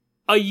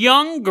A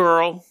young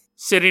girl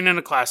sitting in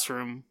a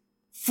classroom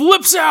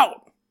flips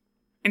out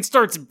and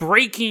starts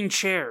breaking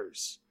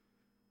chairs.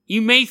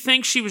 You may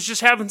think she was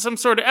just having some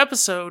sort of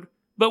episode,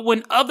 but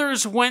when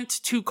others went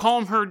to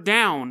calm her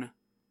down,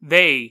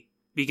 they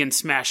begin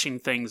smashing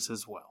things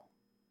as well.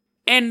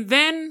 And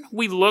then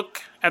we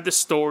look at the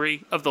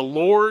story of the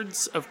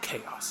Lords of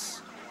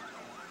Chaos.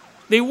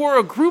 They were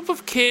a group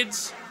of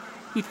kids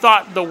who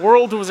thought the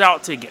world was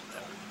out to get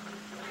them.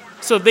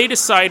 So they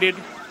decided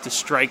to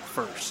strike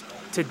first.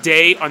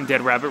 Today on Dead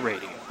Rabbit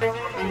Radio.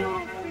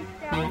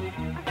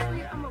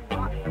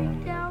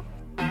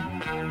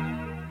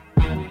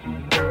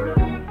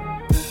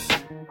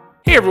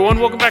 Hey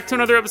everyone, welcome back to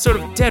another episode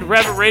of Dead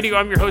Rabbit Radio.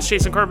 I'm your host,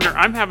 Jason Carpenter.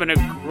 I'm having a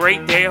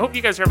great day. I hope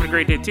you guys are having a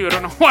great day too. I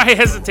don't know why I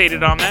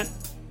hesitated on that.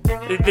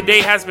 The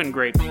day has been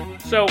great.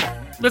 So,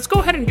 let's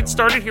go ahead and get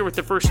started here with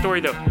the first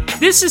story though.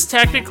 This is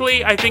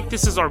technically, I think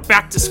this is our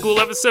back to school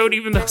episode,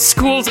 even though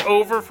school's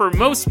over for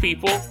most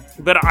people.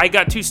 But I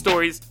got two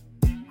stories.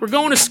 We're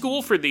going to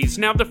school for these.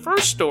 Now, the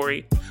first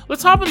story,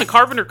 let's hop in the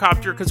Carpenter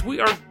Copter because we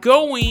are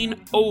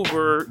going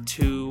over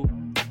to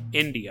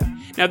India.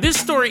 Now, this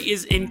story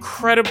is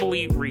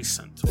incredibly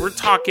recent. We're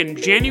talking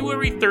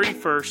January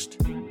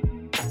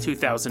 31st,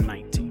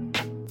 2019.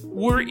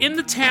 We're in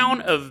the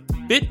town of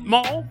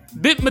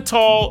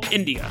Bitmatal,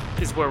 India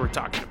is where we're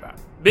talking about.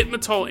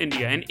 Bitmatal,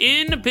 India. And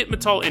in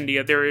Bitmatal,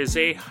 India, there is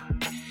a...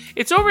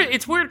 It's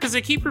weird because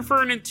they keep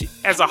referring it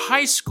as a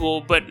high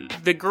school, but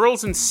the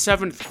girl's in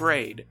 7th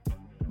grade.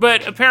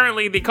 But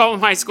apparently they call them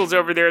high schools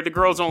over there. The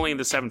girl's only in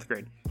the 7th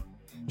grade.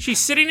 She's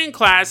sitting in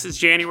class. It's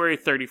January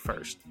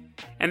 31st.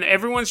 And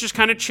everyone's just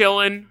kind of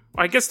chilling.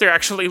 I guess they're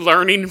actually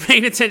learning and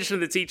paying attention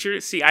to the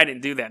teacher. See, I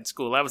didn't do that in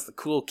school. I was the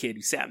cool kid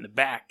who sat in the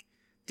back.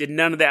 Did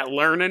none of that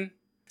learning.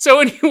 So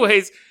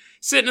anyways,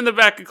 sitting in the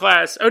back of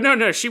class. Oh,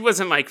 no, she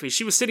wasn't like me.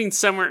 She was sitting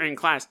somewhere in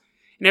class.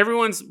 And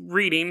everyone's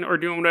reading or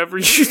doing whatever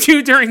you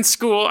do during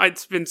school.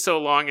 It's been so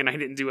long and I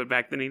didn't do it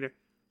back then either.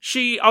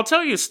 I'll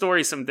tell you a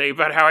story someday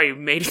about how I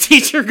made a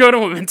teacher go to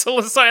a mental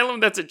asylum.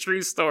 That's a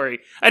true story.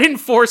 I didn't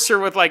force her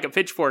with like a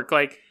pitchfork.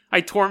 Like, I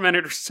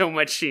tormented her so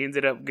much she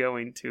ended up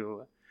going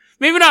to,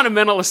 maybe not a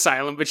mental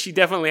asylum, but she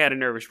definitely had a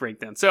nervous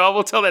breakdown. So I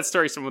will tell that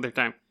story some other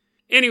time.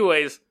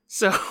 Anyways,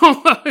 so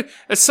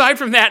aside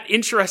from that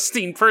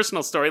interesting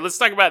personal story, let's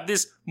talk about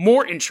this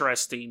more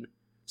interesting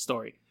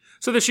story.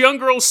 So this young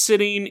girl's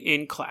sitting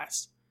in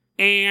class,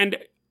 and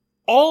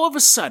all of a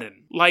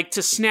sudden, like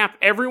to snap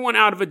everyone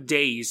out of a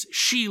daze,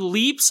 she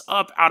leaps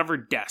up out of her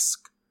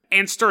desk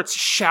and starts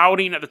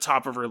shouting at the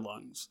top of her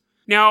lungs.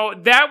 Now,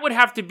 that would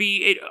have to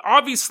be,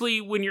 obviously,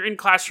 when you're in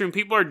classroom,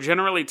 people are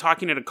generally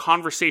talking at a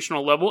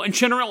conversational level, and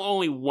generally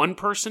only one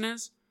person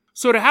is.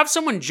 So to have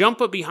someone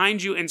jump up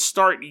behind you and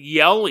start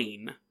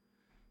yelling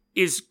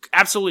is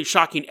absolutely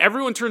shocking.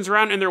 Everyone turns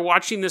around and they're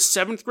watching this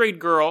 7th grade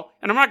girl,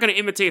 and I'm not going to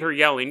imitate her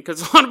yelling,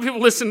 because a lot of people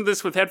listen to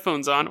this with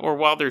headphones on, or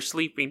while they're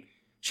sleeping.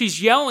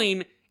 She's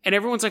yelling, and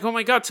everyone's like, oh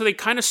my god, so they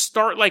kind of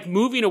start like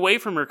moving away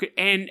from her,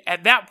 and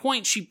at that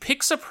point, she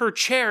picks up her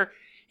chair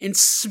and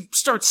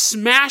starts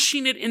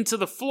smashing it into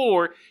the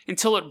floor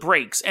until it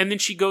breaks, and then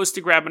she goes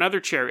to grab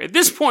another chair. At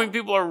this point,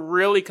 people are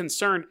really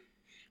concerned,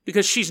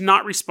 because she's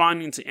not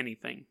responding to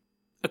anything.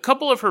 A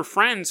couple of her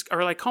friends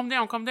are like, calm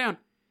down, calm down.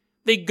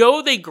 They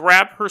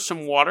grab her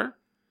some water,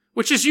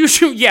 which is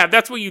usually, yeah,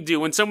 that's what you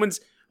do. When someone's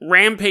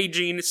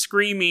rampaging,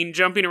 screaming,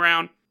 jumping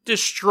around,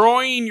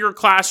 destroying your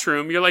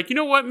classroom, you're like, you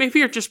know what, maybe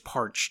you're just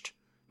parched.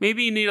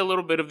 Maybe you need a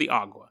little bit of the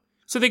agua.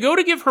 So they go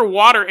to give her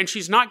water, and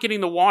she's not getting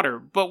the water.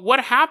 But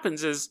what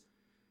happens is,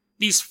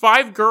 these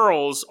 5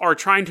 girls are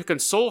trying to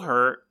console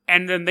her,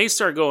 and then they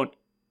start going,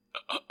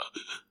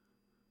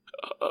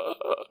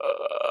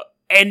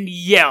 and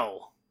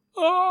yell.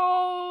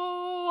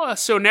 Oh,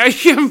 so now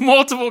you have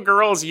multiple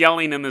girls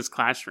yelling in this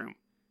classroom.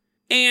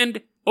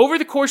 And over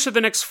the course of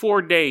the next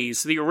 4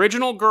 days, the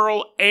original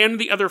girl and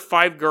the other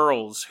 5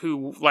 girls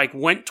who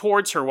went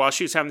towards her while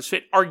she was having this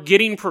fit are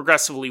getting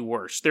progressively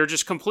worse. They're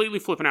just completely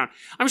flipping out.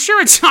 I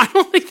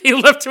don't think they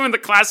left her in the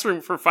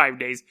classroom for 5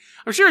 days.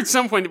 I'm sure at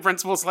some point the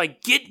principal's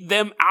like, get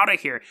them out of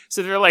here.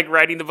 So they're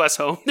riding the bus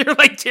home. They're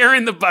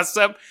tearing the bus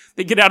up.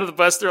 They get out of the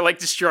bus. They're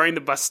destroying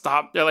the bus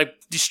stop. They're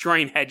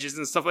destroying hedges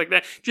and stuff like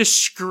that.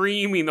 Just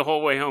screaming the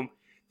whole way home.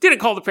 Didn't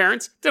call the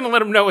parents. Didn't let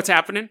them know what's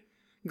happening.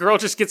 Girl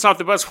just gets off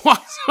the bus,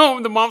 walks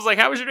home. The mom's like,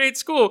 how was your day at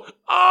school?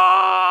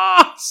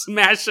 Oh,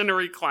 smashing a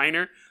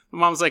recliner. The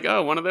mom's like,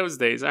 oh, one of those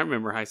days. I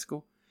remember high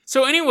school.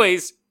 So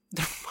anyways,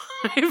 the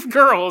 5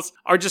 girls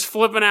are just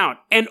flipping out.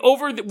 And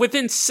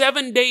within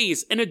 7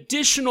 days, an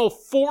additional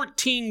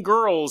 14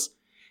 girls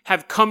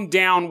have come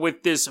down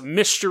with this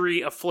mystery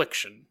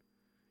affliction.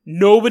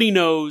 Nobody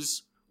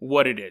knows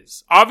what it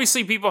is.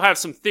 Obviously, people have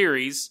some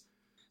theories.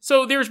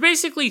 So there's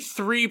basically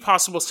 3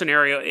 possible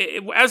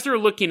scenarios. As they're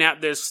looking at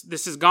this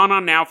has gone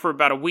on now for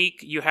about a week.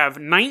 You have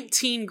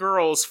 19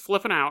 girls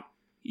flipping out.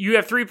 You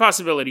have 3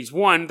 possibilities.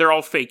 1, they're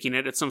all faking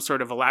it. It's some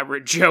sort of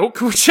elaborate joke,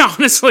 which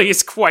honestly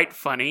is quite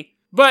funny.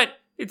 But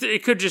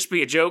it could just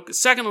be a joke.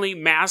 Secondly,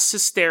 mass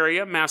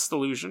hysteria, mass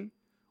delusion.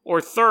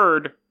 Or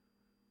 3rd,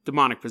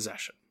 demonic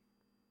possession.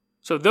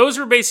 So those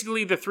are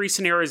basically the three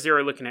scenarios they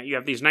were looking at. You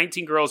have these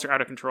 19 girls who are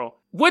out of control.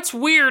 What's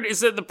weird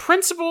is that the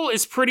principal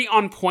is pretty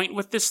on point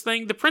with this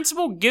thing. The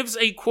principal gives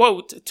a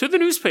quote to the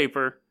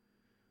newspaper.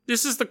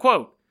 This is the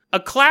quote. A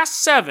class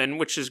 7,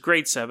 which is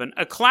grade 7,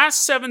 a class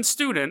 7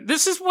 student,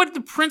 this is what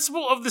the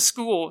principal of the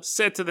school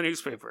said to the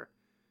newspaper.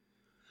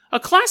 A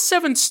class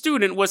 7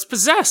 student was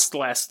possessed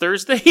last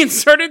Thursday and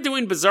started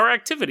doing bizarre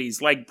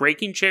activities like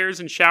breaking chairs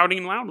and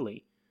shouting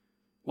loudly.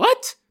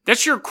 What?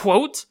 That's your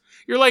quote?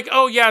 You're like,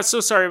 oh yeah, so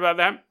sorry about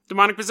that.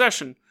 Demonic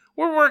possession.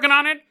 We're working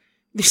on it.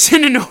 They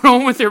send a note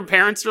home with their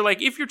parents. They're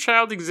like, if your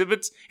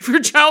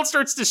child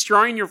starts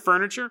destroying your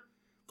furniture,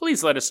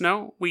 please let us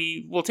know.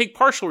 We will take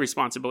partial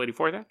responsibility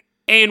for that.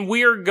 And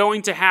we're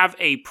going to have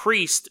a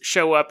priest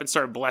show up and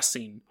start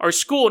blessing our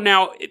school.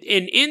 Now,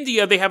 in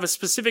India, they have a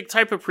specific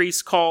type of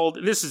priest called,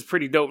 this is a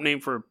pretty dope name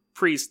for a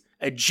priest,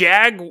 a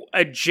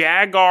Jagaraya.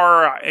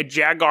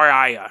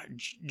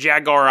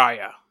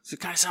 So it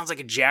kind of sounds like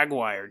a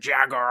jaguar.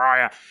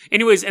 Jagaraya.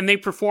 Anyways, and they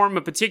perform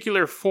a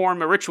particular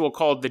form, a ritual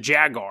called the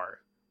Jagar.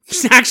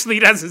 Actually,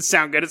 it doesn't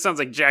sound good. It sounds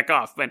like jack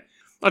off, but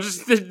I'll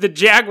just, the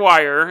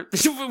jaguar,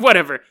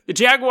 whatever. The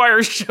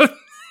jaguar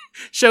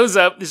shows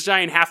up, this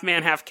giant half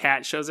man, half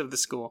cat shows up at the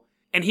school.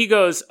 And he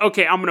goes,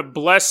 okay, I'm going to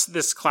bless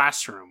this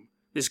classroom,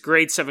 this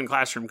grade 7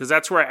 classroom, because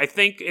that's where I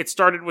think it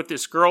started with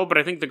this girl, but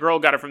I think the girl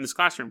got it from this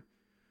classroom.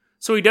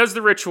 So he does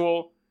the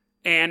ritual,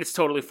 and it's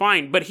totally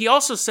fine. But he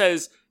also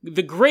says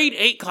the grade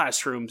 8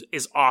 classroom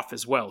is off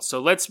as well.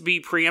 So let's be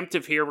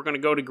preemptive here. We're going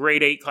to go to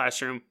grade 8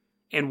 classroom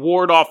and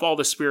ward off all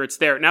the spirits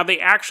there. Now they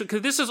actually,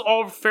 because this is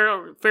all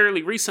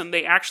fairly recent,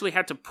 they actually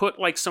had to put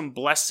like some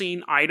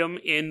blessing item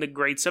in the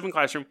grade 7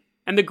 classroom.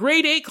 And the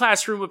grade 8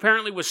 classroom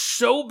apparently was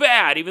so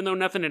bad, even though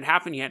nothing had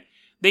happened yet,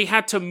 they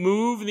had to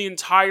move the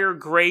entire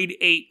grade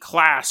 8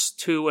 class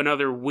to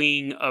another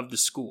wing of the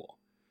school.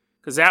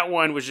 Because that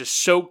one was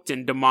just soaked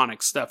in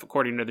demonic stuff,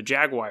 according to the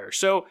Jaguar.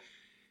 So,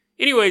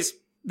 anyways,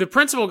 the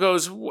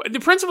principal's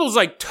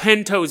like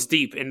 10 toes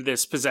deep in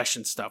this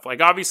possession stuff.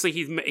 Like, obviously,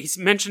 he's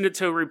mentioned it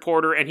to a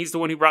reporter, and he's the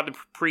one who brought the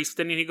priest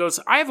in, and he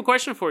goes, I have a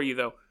question for you,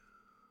 though.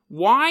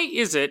 Why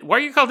are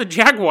you called the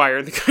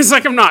Jaguar? The guy's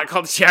like, I'm not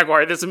called the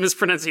Jaguar. That's a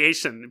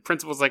mispronunciation. The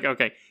principal's like,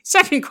 okay.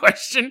 Second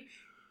question,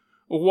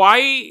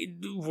 why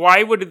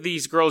would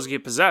these girls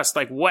get possessed?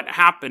 Like, what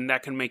happened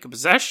that can make a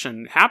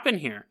possession happen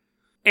here?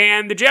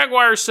 And the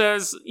Jaguar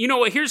says, you know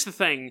what, here's the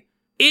thing.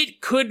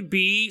 It could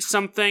be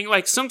something,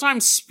 like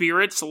sometimes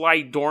spirits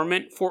lie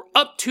dormant for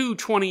up to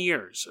 20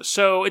 years.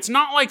 So it's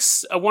not like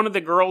one of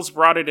the girls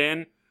brought it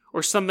in,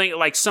 or something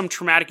like some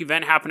traumatic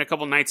event happened a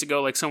couple nights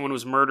ago, like someone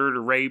was murdered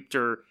or raped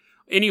or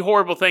any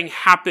horrible thing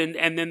happened,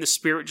 and then the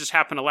spirit just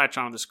happened to latch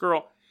on this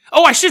girl.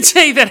 Oh, I should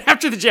say that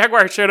after the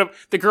Jaguar showed up,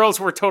 the girls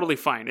were totally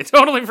fine. I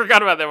totally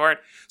forgot about that part.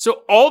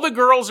 So all the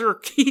girls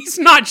he's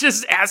not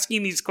just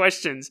asking these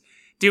questions,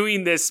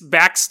 doing this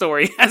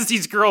backstory as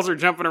these girls are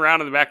jumping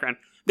around in the background.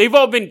 They've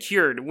all been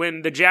cured.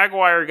 When the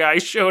Jaguar guy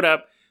showed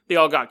up, they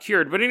all got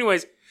cured. But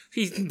anyways,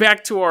 he's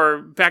back to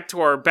our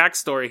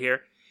backstory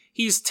here.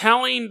 He's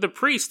telling the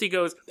priest, he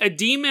goes, a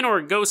demon or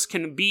a ghost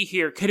can be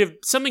here.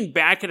 Something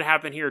bad could have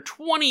happened here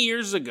 20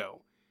 years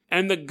ago.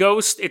 And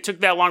it took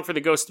that long for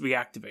the ghost to be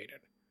activated.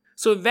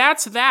 So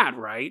that's that,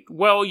 right?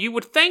 Well, you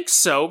would think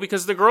so,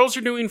 because the girls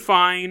are doing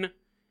fine,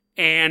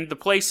 and the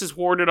place is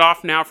warded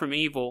off now from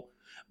evil.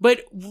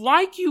 But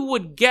like you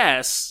would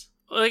guess,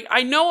 like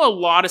I know a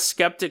lot of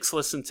skeptics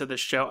listen to this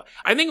show.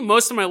 I think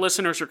most of my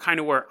listeners are kind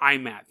of where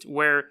I'm at,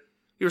 where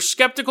you're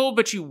skeptical,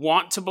 but you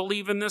want to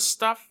believe in this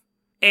stuff.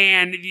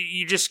 And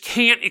you just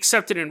can't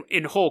accept it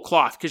in whole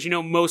cloth, because you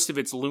know most of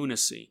it's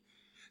lunacy.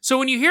 So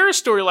when you hear a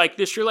story like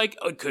this, you're like,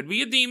 oh, it could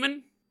be a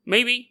demon.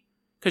 Maybe.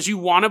 Because you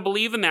want to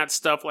believe in that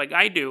stuff like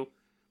I do.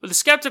 But the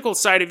skeptical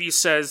side of you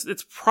says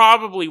it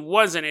probably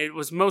wasn't. It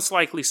was most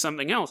likely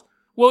something else.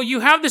 Well, you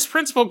have this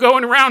principal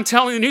going around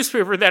telling the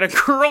newspaper that a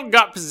girl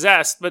got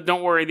possessed, but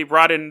don't worry, they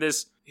brought in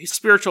this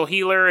spiritual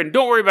healer, and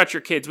don't worry about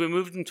your kids, we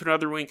moved them to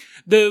another wing.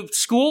 The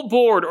school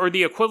board, or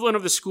the equivalent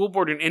of the school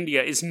board in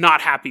India, is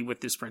not happy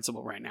with this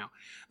principal right now.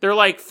 They're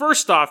like,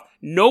 first off,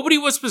 nobody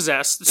was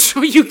possessed,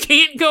 so you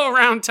can't go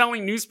around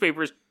telling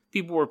newspapers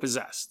people were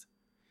possessed.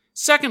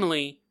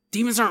 Secondly,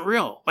 demons aren't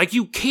real.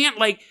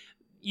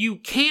 You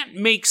can't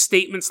make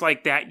statements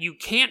like that. You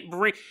can't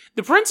bring...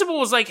 The principal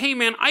was like, hey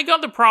man, I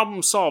got the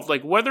problem solved.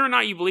 Like, whether or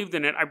not you believed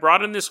in it, I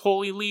brought in this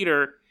holy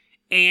leader,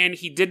 and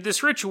he did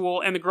this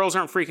ritual, and the girls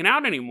aren't freaking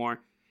out anymore.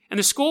 And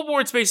the school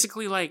board's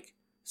basically like,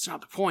 it's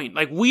not the point.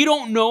 Like, we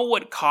don't know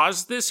what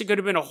caused this. It could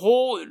have been a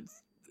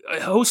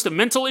host of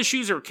mental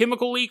issues or a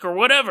chemical leak or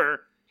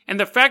whatever. And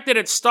the fact that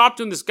it stopped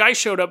when this guy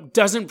showed up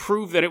doesn't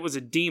prove that it was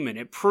a demon.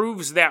 It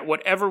proves that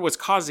whatever was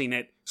causing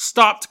it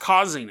stopped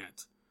causing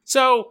it.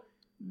 So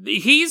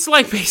he's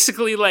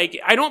basically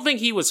I don't think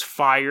he was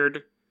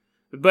fired,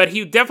 but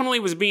he definitely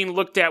was being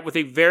looked at with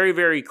a very,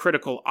 very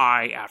critical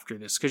eye after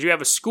this. Because you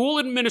have a school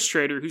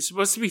administrator who's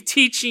supposed to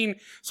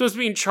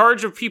be in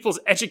charge of people's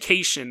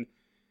education,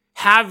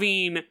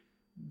 having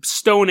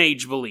Stone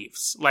Age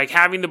beliefs, like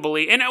having the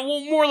belief, and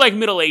more like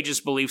Middle Ages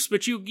beliefs,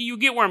 but you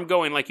get where I'm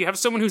going. Like, you have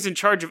someone who's in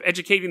charge of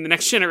educating the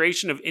next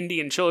generation of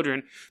Indian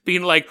children,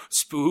 being like,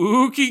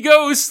 spooky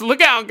ghosts,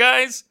 look out,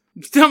 guys.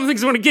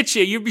 Something's going to get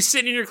you. You'll be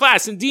sitting in your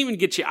class and demon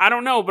get you. I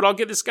don't know, but I'll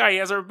get this guy. He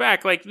has our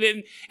back. Like,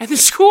 and the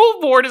school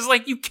board is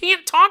like, you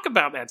can't talk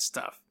about that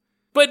stuff.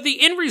 But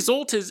the end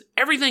result is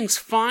everything's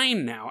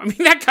fine now. I mean,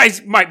 that guy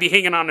might be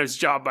hanging on to his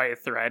job by a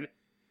thread,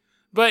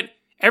 but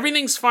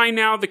everything's fine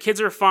now. The kids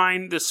are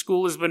fine. The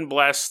school has been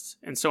blessed,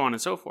 and so on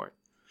and so forth.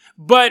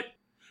 But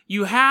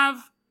you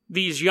have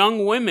this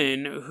young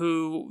woman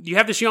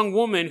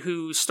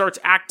who starts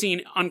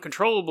acting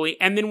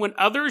uncontrollably, and then when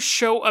others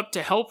show up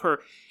to help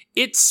her,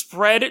 it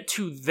spread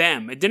to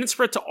them. It didn't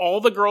spread to all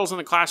the girls in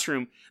the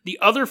classroom. The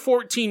other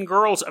 14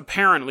 girls,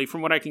 apparently,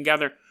 from what I can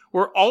gather,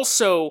 were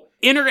also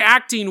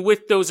interacting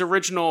with those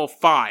original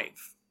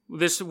 5.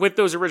 With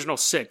those original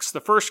 6. The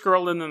first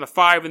girl and then the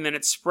 5, and then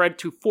it spread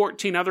to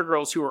 14 other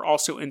girls who were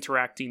also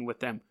interacting with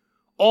them.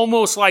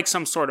 Almost like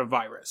some sort of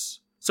virus.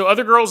 So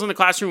other girls in the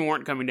classroom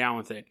weren't coming down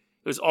with it.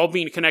 It was all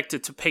being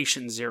connected to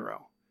patient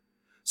 0.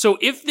 So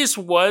if this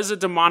was a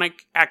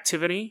demonic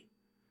activity,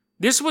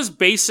 this was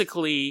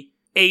basically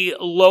a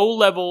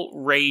low-level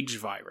rage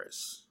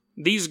virus.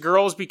 These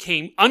girls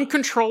became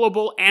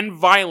uncontrollable and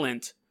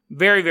violent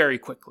very, very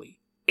quickly.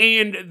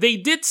 And they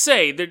did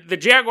say, the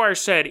Jaguar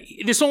said,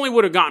 this only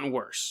would have gotten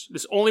worse.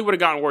 This only would have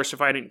gotten worse if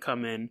I didn't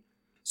come in.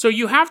 So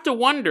you have to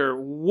wonder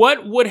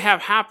what would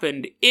have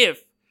happened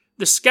if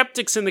the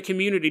skeptics in the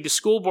community, the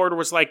school board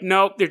was like,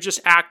 nope, they're just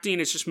acting,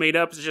 it's just made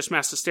up, it's just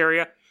mass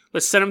hysteria.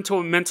 Let's send them to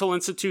a mental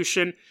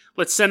institution.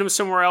 Let's send them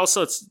somewhere else.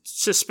 Let's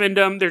suspend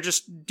them. They're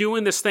just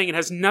doing this thing. It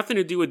has nothing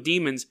to do with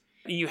demons.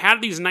 And you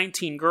have these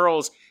 19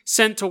 girls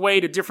sent away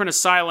to different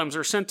asylums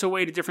or sent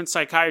away to different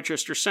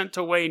psychiatrists or sent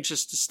away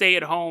just to stay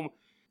at home.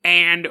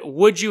 And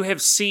would you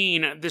have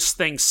seen this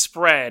thing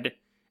spread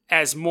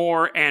as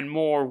more and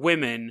more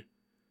women,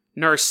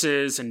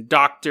 nurses and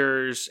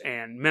doctors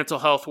and mental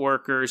health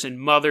workers and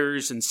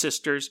mothers and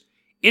sisters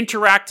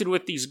interacted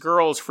with these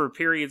girls for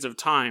periods of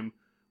time?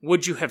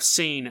 Would you have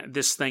seen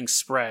this thing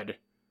spread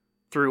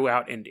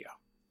throughout India?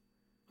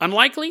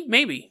 Unlikely?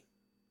 Maybe.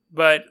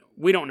 But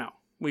we don't know.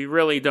 We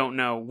really don't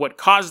know what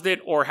caused it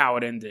or how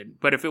it ended.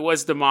 But if it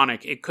was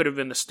demonic, it could have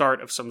been the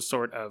start of some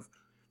sort of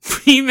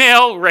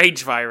female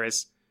rage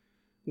virus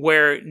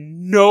where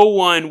no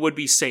one would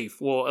be safe.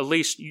 Well, at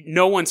least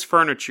no one's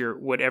furniture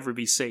would ever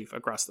be safe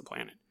across the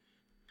planet.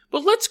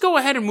 But let's go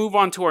ahead and move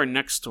on to our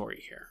next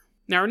story here.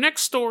 Now, our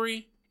next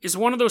story is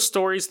one of those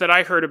stories that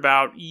I heard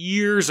about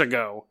years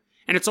ago,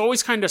 and it's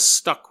always kind of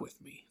stuck with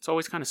me.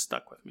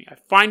 I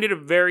find it a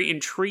very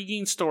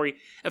intriguing story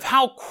of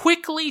how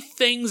quickly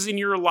things in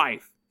your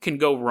life can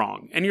go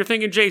wrong. And you're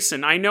thinking,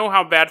 Jason, I know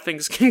how bad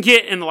things can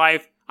get in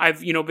life.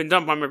 I've, been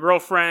dumped by my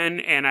girlfriend,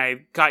 and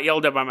I got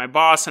yelled at by my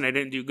boss, and I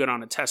didn't do good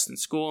on a test in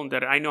school, and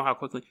that I know how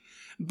quickly.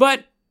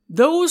 But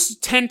those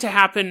tend to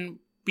happen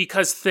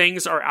because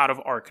things are out of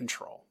our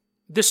control.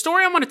 The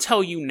story I'm going to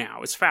tell you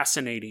now is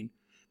fascinating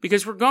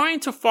because we're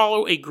going to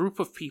follow a group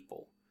of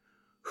people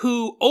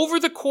who, over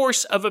the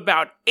course of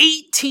about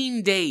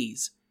 18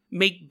 days,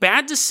 make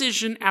bad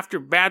decision after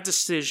bad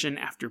decision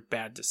after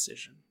bad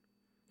decision,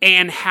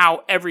 and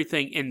how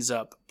everything ends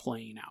up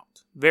playing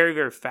out. Very,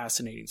 very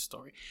fascinating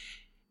story.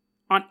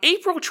 On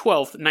April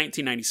 12th,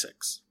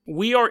 1996,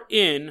 we are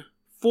in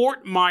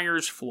Fort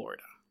Myers,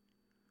 Florida.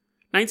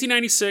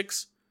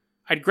 1996,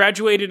 I'd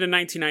graduated in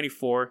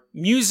 1994.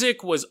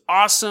 Music was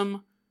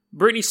awesome.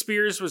 Britney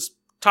Spears was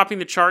topping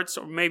the charts,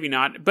 or maybe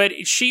not,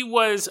 but she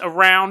was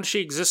around.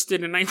 She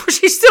existed in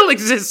she still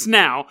exists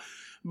now.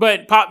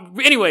 But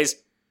anyways,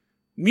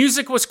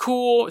 music was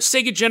cool.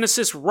 Sega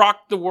Genesis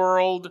rocked the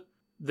world.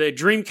 The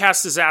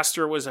Dreamcast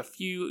disaster was a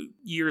few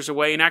years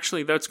away, and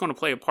actually that's going to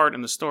play a part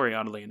in the story,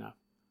 oddly enough.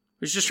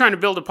 I was just trying to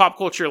build a pop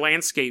culture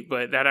landscape,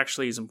 but that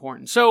actually is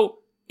important. So,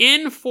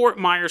 in Fort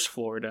Myers,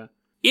 Florida,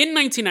 in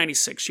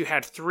 1996, you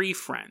had 3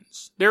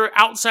 friends. They were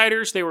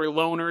outsiders, they were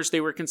loners,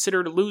 they were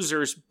considered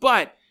losers,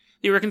 but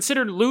they were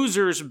considered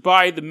losers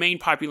by the main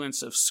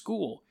populace of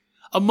school.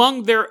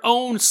 Among their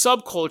own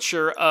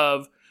subculture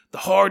of the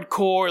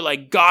hardcore,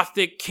 like,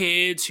 gothic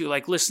kids who,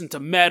 like, listen to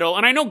metal.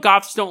 And I know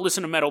goths don't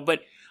listen to metal,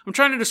 but I'm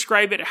trying to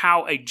describe it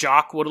how a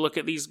jock would look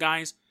at these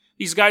guys.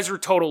 These guys were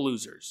total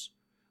losers.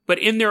 But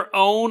in their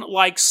own,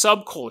 like,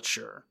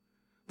 subculture,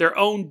 their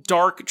own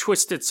dark,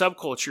 twisted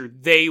subculture,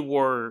 they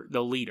were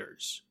the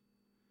leaders.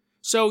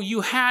 So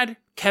you had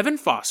Kevin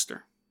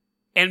Foster,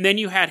 and then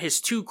you had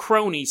his 2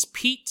 cronies,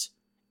 Pete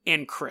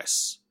and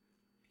Chris.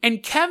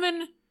 And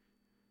Kevin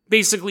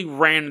basically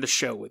ran the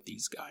show with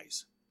these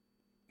guys.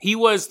 He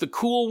was the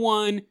cool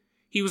one.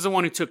 He was the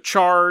one who took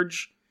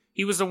charge.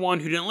 He was the one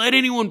who didn't let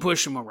anyone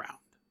push him around.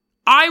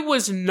 I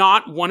was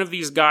not one of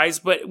these guys,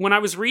 but when I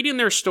was reading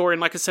their story,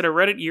 and like I said, I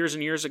read it years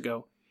and years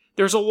ago,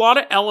 there's a lot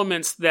of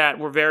elements that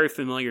were very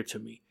familiar to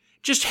me.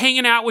 Just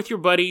hanging out with your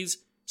buddies,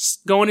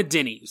 going to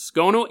Denny's,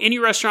 going to any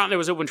restaurant that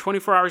was open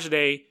 24 hours a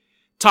day,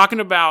 talking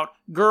about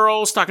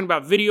girls, talking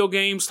about video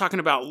games,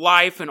 talking about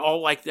life, and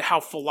all like how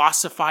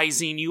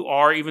philosophizing you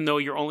are, even though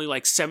you're only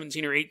like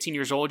 17 or 18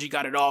 years old. You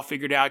got it all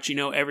figured out. You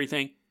know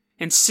everything.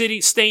 And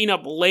staying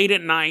up late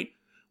at night,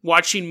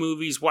 watching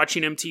movies,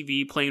 watching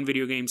MTV, playing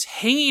video games,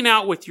 hanging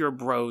out with your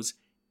bros.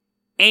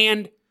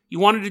 And you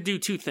wanted to do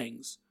two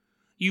things.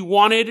 You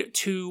wanted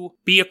to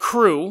be a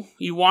crew,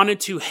 you wanted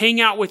to hang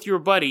out with your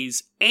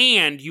buddies,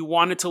 and you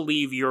wanted to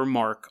leave your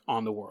mark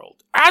on the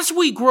world. As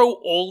we grow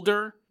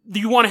older,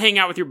 you want to hang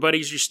out with your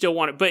buddies, you still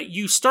want it, but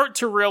you start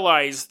to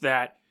realize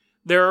that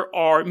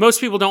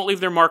most people don't leave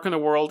their mark on the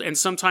world, and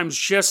sometimes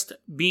just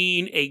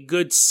being a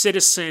good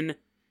citizen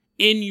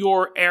in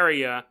your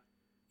area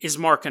is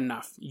mark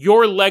enough.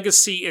 Your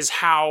legacy is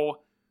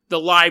how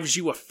the lives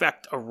you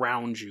affect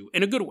around you,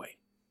 in a good way.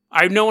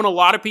 I've known a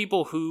lot of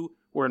people who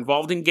were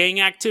involved in gang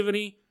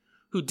activity,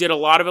 who did a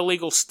lot of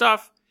illegal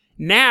stuff,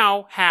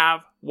 now have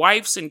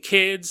wives and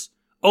kids,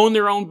 own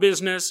their own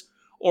business,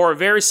 or are a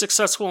very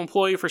successful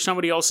employee for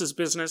somebody else's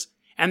business,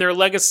 and their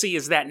legacy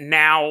is that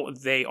now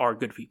they are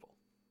good people.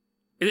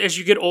 As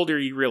you get older,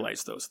 you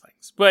realize those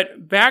things.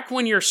 But back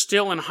when you're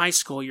still in high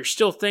school, you're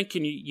still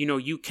thinking,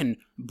 you can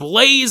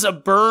blaze a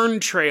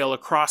burn trail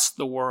across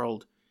the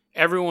world.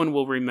 Everyone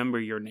will remember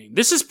your name.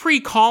 This is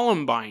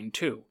pre-Columbine,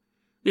 too.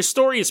 This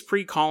story is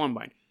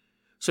pre-Columbine.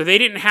 So they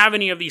didn't have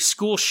any of these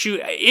school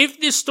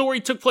If this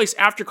story took place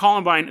after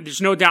Columbine,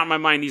 there's no doubt in my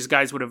mind these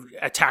guys would have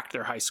attacked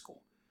their high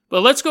school.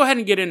 But let's go ahead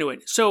and get into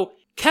it. So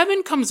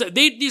Kevin comes up,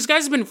 these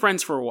guys have been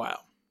friends for a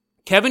while.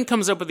 Kevin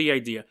comes up with the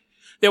idea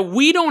that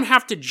we don't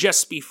have to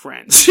just be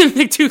friends.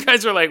 The two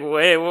guys are like,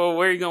 wait,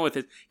 where are you going with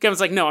this?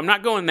 Kevin's like, no, I'm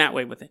not going that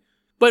way with it.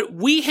 But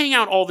we hang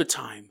out all the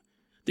time.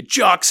 The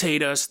jocks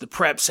hate us, the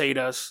preps hate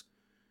us,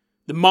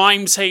 the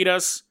mimes hate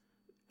us,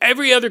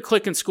 every other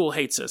clique in school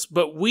hates us,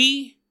 but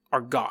we are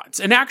gods.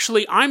 And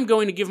actually, I'm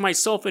going to give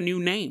myself a new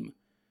name.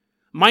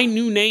 My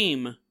new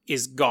name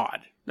is God.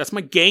 That's my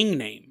gang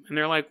name. And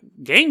they're like,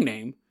 gang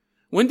name?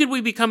 When did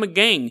we become a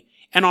gang?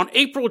 And on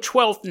April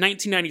 12th,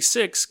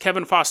 1996,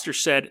 Kevin Foster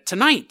said,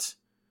 tonight,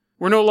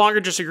 we're no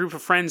longer just a group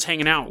of friends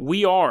hanging out.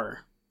 We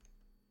are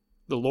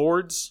the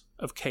Lords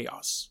of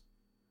Chaos.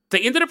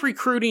 They ended up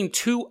recruiting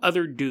 2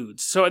 other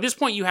dudes. So at this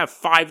point, you have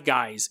 5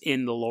 guys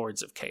in the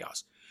Lords of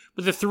Chaos.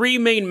 But the 3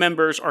 main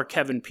members are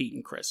Kevin, Pete,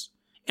 and Chris.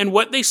 And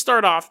what they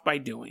start off by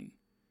doing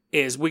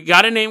is, we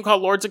got a name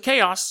called Lords of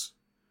Chaos.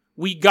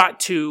 We got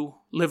to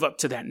live up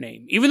to that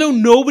name. Even though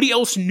nobody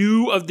else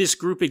knew of this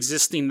group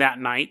existing that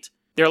night,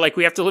 they're like,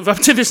 we have to live up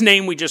to this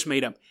name we just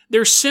made up.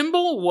 Their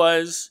symbol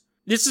was,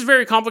 this is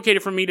very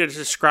complicated for me to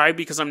describe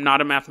because I'm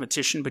not a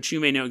mathematician, but you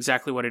may know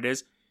exactly what it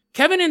is.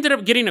 Kevin ended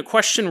up getting a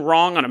question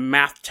wrong on a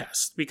math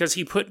test because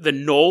he put the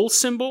null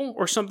symbol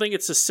or something.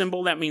 It's a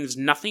symbol that means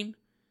nothing.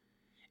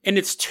 And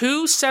it's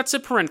 2 sets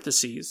of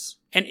parentheses,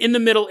 and in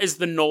the middle is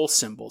the null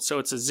symbol. So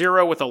it's a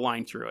 0 with a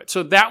line through it.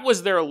 So that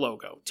was their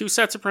logo. 2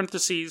 sets of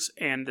parentheses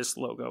and this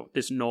logo,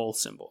 this null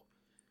symbol.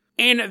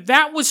 And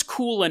that was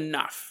cool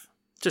enough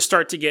to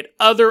start to get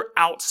other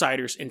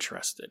outsiders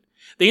interested.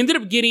 They ended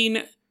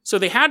up so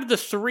they had the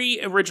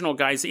 3 original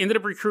guys. They ended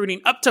up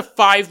recruiting up to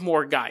 5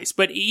 more guys.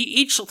 But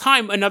each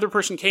time another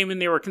person came in,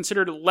 they were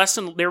considered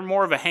they were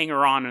more of a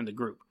hanger-on in the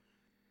group.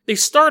 They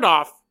start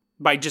off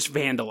by just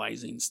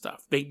vandalizing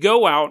stuff. They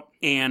go out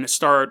and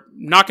start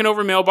knocking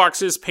over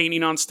mailboxes,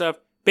 painting on stuff,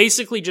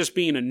 basically just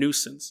being a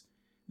nuisance.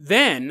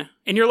 Then,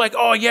 and you're like,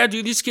 oh yeah,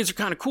 dude, these kids are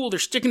kind of cool. They're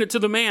sticking it to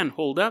the man.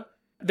 Hold up.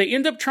 They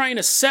end up trying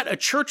to set a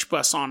church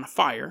bus on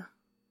fire,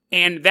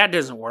 and that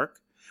doesn't work.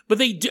 But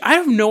I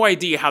have no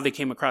idea how they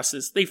came across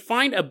this. They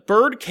find a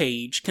bird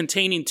cage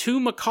containing 2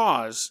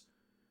 macaws.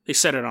 They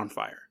set it on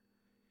fire.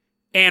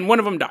 And one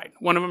of them died.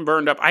 One of them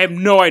burned up. I have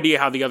no idea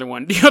how the other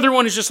one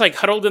is just like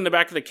huddled in the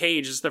back of the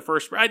cage is the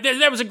first.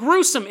 That was a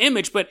gruesome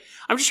image, but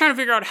I'm just trying to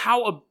figure out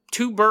how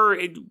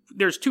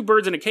there's 2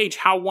 birds in a cage,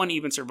 how one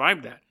even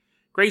survived that.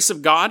 Grace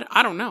of God?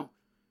 I don't know.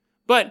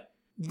 But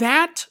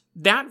that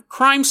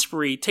crime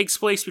spree takes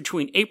place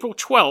between April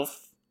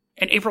 12th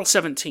and April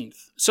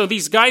 17th. So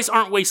these guys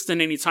aren't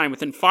wasting any time.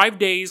 Within 5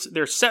 days,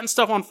 they're setting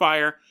stuff on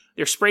fire.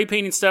 They're spray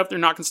painting stuff. They're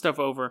knocking stuff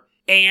over.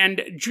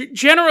 And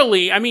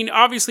generally, I mean,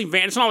 obviously,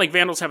 it's not like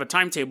vandals have a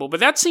timetable,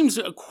 but that seems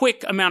a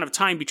quick amount of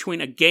time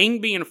between a gang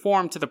being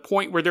formed to the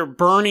point where they're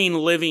burning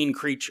living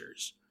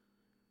creatures.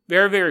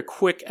 Very, very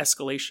quick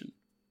escalation.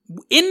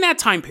 In that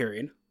time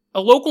period,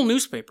 a local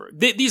newspaper,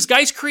 these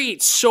guys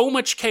create so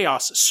much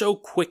chaos so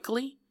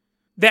quickly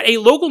that a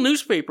local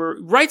newspaper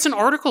writes an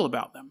article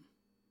about them.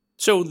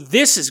 So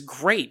this is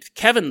great.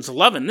 Kevin's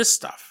loving this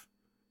stuff.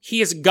 He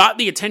has got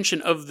the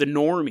attention of the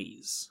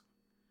normies.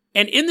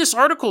 And in this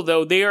article,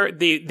 though, they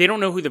don't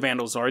know who the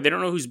vandals are. They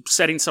don't know who's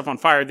setting stuff on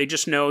fire. They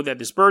just know that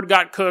this bird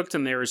got cooked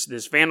and there's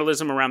this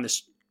vandalism around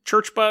this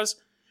church bus.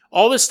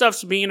 All this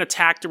stuff's being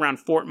attacked around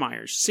Fort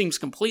Myers. Seems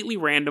completely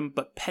random,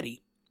 but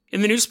petty.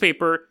 In the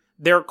newspaper,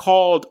 they're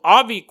called,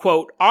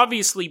 quote,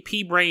 obviously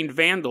pea-brained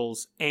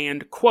vandals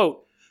and,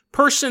 quote,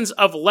 persons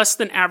of less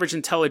than average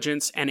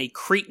intelligence and a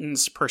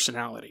cretin's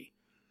personality.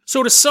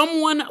 So to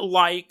someone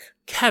like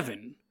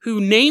Kevin, who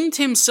named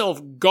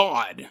himself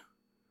God,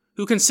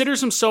 who considers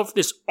himself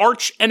this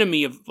arch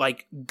enemy of,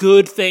 like,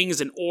 good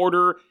things and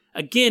order.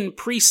 Again,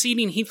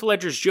 preceding Heath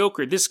Ledger's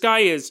Joker. This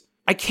guy is,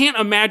 I can't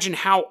imagine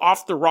how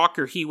off the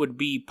rocker he would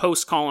be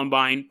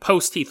post-Columbine,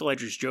 post-Heath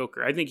Ledger's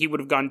Joker. I think he would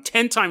have gone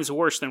 10 times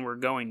worse than we're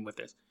going with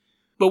this.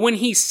 But when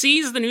he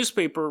sees the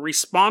newspaper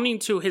responding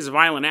to his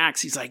violent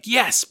acts, he's like,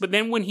 yes. But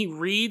then when he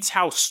reads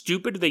how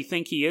stupid they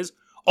think he is,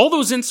 all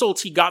those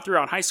insults he got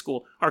throughout high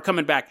school are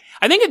coming back.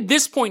 I think at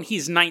this point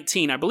he's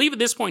 19. I believe at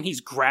this point he's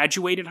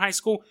graduated high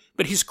school,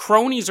 but his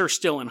cronies are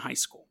still in high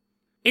school.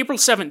 April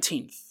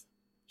 17th,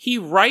 he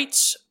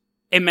writes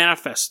a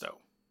manifesto.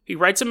 He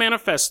writes a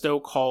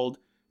manifesto called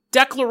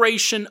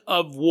Declaration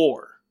of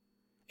War,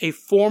 a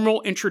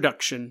formal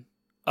introduction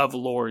of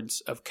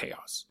Lords of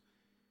Chaos.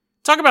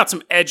 Talk about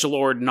some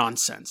edgelord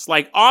nonsense.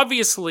 Like,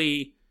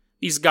 obviously,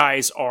 these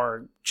guys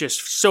are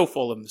just so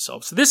full of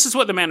themselves. So this is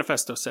what the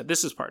manifesto said.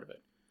 This is part of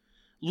it.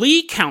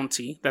 Lee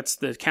County, that's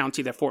the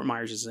county that Fort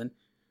Myers is in.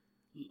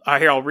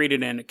 Here, I'll read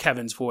it in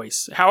Kevin's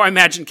voice. How I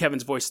imagine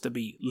Kevin's voice to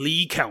be.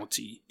 Lee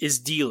County is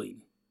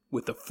dealing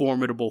with a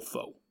formidable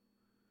foe.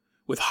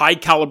 With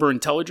high-caliber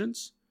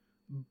intelligence,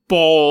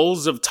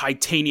 balls of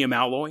titanium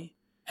alloy,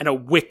 and a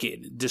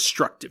wicked,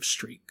 destructive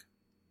streak.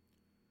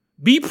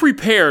 Be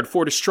prepared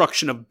for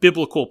destruction of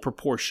biblical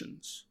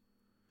proportions,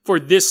 for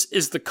this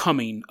is the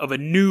coming of a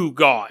new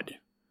God,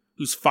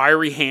 whose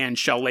fiery hand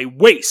shall lay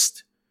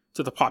waste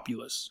to the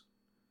populace.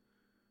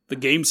 The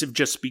games have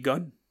just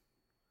begun,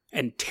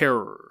 and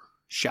terror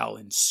shall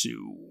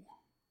ensue.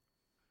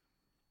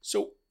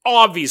 So,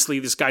 obviously,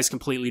 this guy's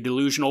completely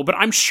delusional, but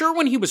I'm sure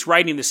when he was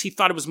writing this, he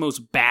thought it was the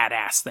most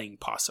badass thing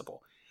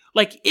possible.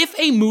 Like, if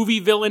a movie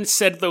villain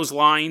said those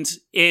lines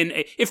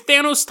if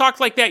Thanos talked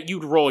like that,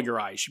 you'd roll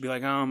your eyes. You'd be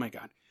like, oh my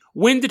god.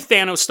 When did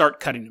Thanos start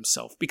cutting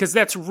himself? Because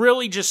that's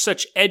really just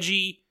such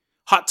edgy,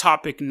 hot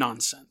topic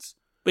nonsense.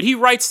 But he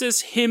writes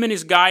this, him and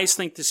his guys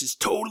think this is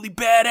totally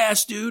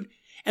badass, dude.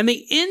 And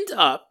they end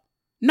up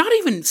not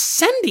even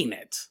sending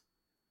it.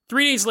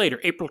 3 days later,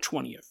 April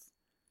 20th.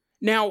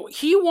 Now,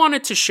 he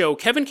wanted to show,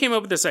 Kevin came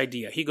up with this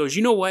idea. He goes,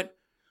 you know what?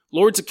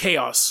 Lords of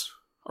Chaos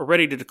are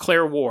ready to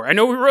declare war. I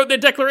know we wrote that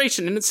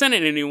declaration and didn't send it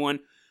to anyone,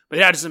 but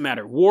that doesn't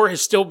matter. War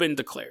has still been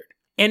declared.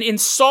 And in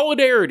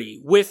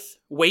solidarity with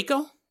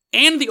Waco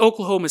and the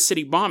Oklahoma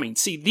City bombing,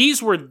 see,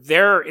 these were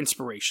their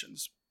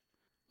inspirations.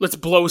 Let's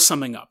blow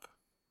something up.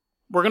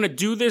 We're going to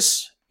do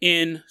this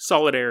in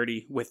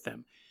solidarity with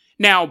them.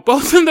 Now,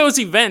 both of those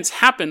events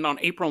happened on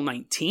April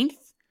 19th,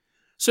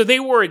 so they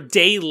were a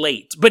day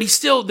late, but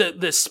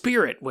the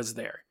spirit was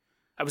there.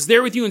 I was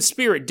there with you in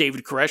spirit,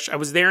 David Koresh. I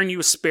was there in you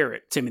in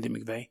spirit, Timothy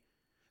McVeigh.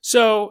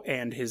 So,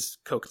 and his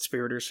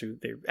co-conspirators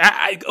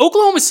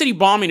Oklahoma City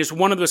bombing is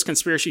one of those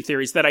conspiracy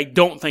theories that I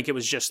don't think it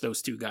was just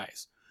those two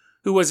guys.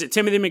 Who was it?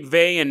 Timothy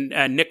McVeigh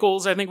and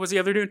Nichols, I think was the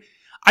other dude.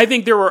 I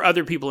think there were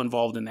other people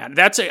involved in that.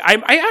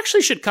 I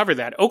actually should cover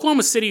that.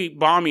 Oklahoma City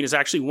bombing is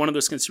actually one of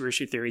those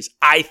conspiracy theories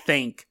I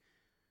think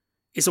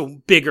is a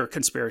bigger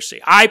conspiracy.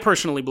 I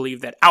personally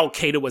believe that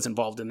Al-Qaeda was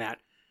involved in that.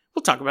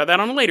 We'll talk about that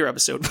on a later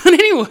episode. But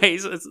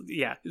anyways, it's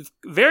a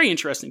very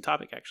interesting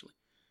topic, actually.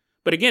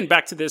 But again,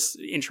 back to this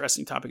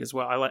interesting topic as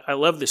well. I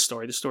love this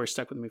story. This story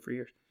stuck with me for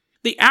years.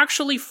 They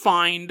actually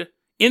find,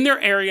 in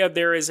their area,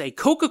 there is a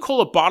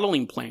Coca-Cola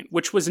bottling plant,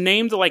 which was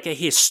named like a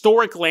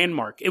historic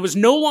landmark. It was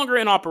no longer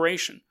in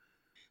operation.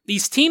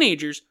 These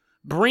teenagers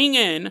bring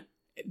in,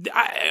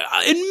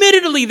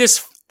 admittedly,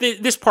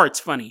 this part's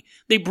funny.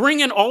 They bring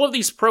in all of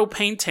these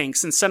propane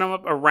tanks and set them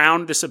up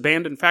around this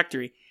abandoned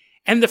factory,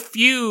 and the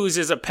fuse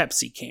is a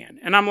Pepsi can.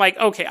 And I'm like,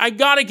 okay, I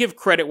gotta give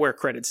credit where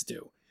credit's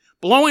due.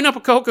 Blowing up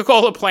a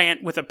Coca-Cola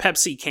plant with a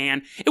Pepsi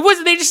can.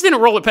 They just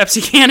didn't roll a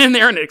Pepsi can in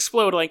there and it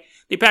exploded. Like,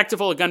 they packed it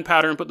full of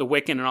gunpowder and put the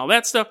wick in and all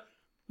that stuff.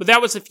 But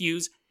that was the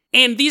fuse.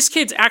 And these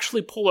kids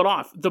actually pull it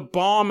off. The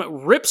bomb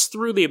rips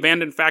through the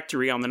abandoned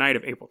factory on the night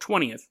of April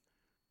 20th.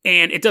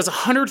 And it does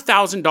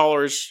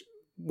 $100,000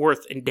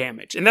 worth in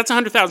damage. And that's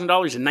 $100,000 in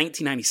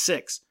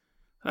 1996.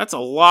 That's a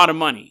lot of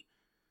money.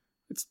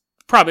 It's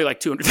probably like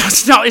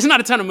 $200,000. It's not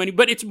a ton of money,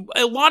 but it's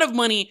a lot of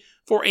money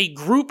for a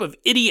group of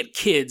idiot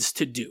kids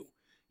to do.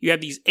 You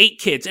have these 8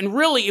 kids, and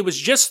really it was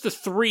just the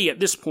 3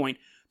 at this point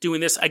doing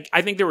this.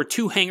 I think there were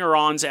 2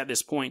 hanger-ons at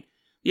this point.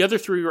 The other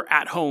 3 were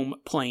at home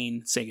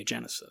playing Sega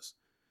Genesis.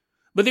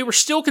 But they were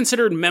still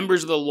considered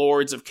members of the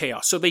Lords of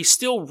Chaos, so they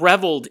still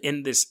reveled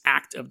in this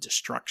act of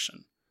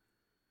destruction.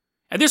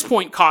 At this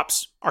point,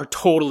 cops are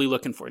totally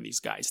looking for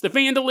these guys. The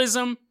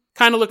vandalism,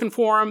 kind of looking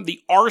for them.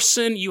 The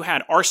arson, you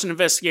had arson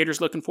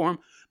investigators looking for them.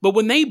 But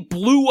when they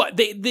blew up,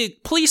 the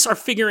police are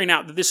figuring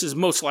out that this is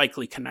most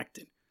likely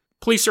connected.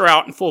 Police are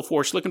out in full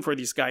force looking for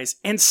these guys.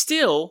 And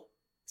still,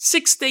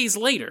 6 days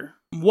later,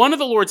 one of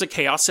the Lords of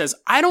Chaos says,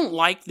 I don't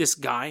like this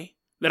guy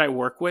that I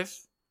work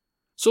with,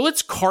 so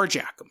let's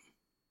carjack him.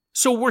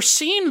 So we're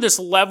seeing this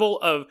level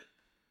of,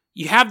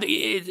 you have,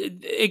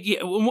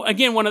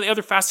 again, one of the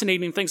other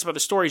fascinating things about the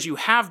story is you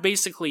have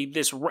basically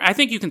this, I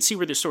think you can see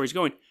where this story is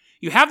going.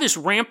 You have this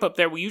ramp up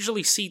that we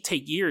usually see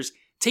take years,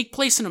 take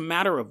place in a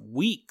matter of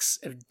weeks,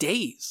 of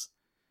days.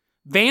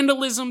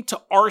 Vandalism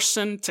to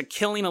arson to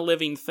killing a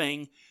living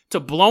thing to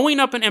blowing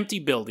up an empty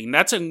building.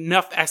 That's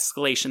enough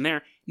escalation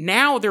there.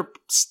 Now they're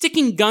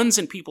sticking guns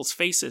in people's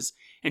faces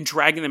and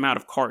dragging them out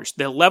of cars.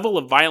 The level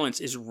of violence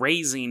is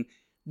raising.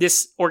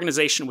 This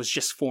organization was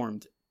just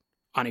formed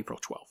on April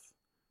 12th.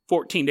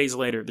 14 days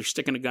later, they're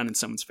sticking a gun in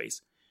someone's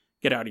face.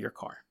 Get out of your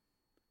car.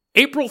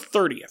 April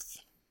 30th,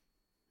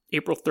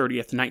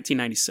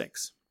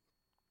 1996.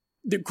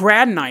 The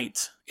grad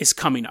night is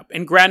coming up,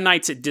 and grad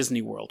night's at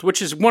Disney World,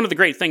 which is one of the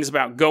great things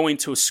about going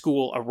to a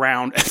school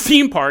around a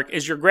theme park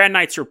is your grad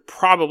nights are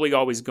probably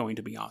always going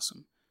to be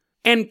awesome.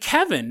 And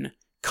Kevin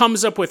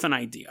comes up with an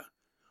idea.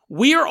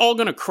 We are all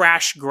going to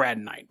crash grad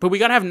night, but we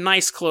got to have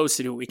nice clothes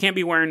to do it. We can't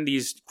be wearing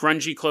these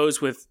grungy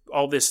clothes with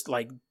all this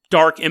like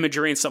dark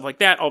imagery and stuff like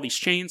that, all these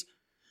chains.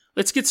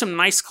 Let's get some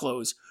nice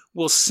clothes.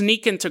 We'll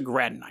sneak into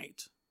grad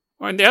night.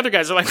 And the other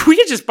guys are like, we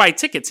could just buy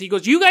tickets. He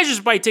goes, you guys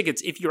just buy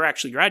tickets if you're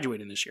actually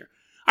graduating this year.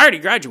 I already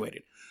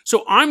graduated.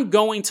 So I'm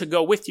going to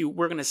go with you.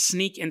 We're going to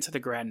sneak into the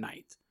grad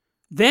night.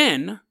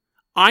 Then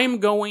I'm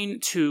going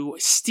to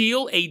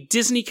steal a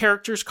Disney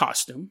character's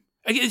costume.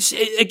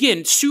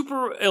 Again,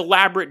 super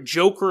elaborate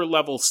Joker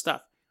level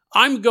stuff.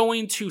 I'm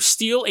going to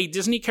steal a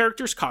Disney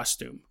character's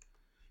costume,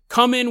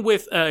 come in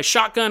with a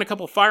shotgun, a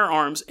couple of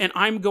firearms, and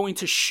I'm going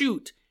to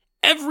shoot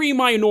every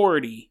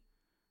minority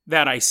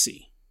that I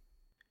see.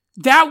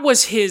 That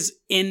was his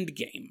end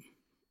game,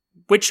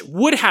 which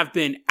would have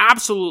been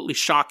absolutely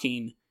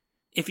shocking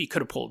if he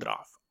could have pulled it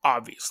off,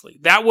 obviously.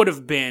 That would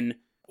have been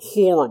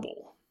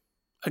horrible.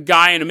 A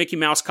guy in a Mickey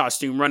Mouse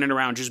costume running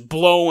around just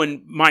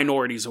blowing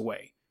minorities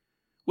away.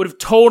 Would have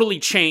totally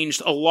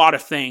changed a lot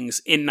of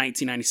things in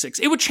 1996.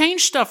 It would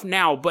change stuff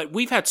now, but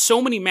we've had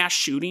so many mass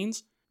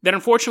shootings that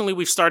unfortunately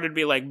we've started to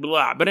be like,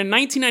 blah. But in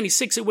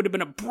 1996, it would have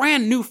been a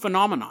brand new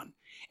phenomenon.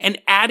 And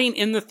adding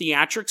in the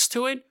theatrics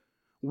to it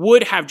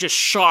would have just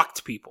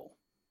shocked people.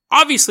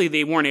 Obviously,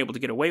 they weren't able to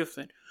get away with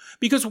it.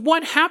 Because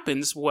what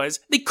happens was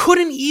they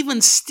couldn't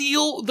even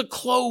steal the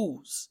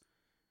clothes.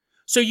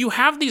 So you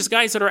have these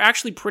guys that are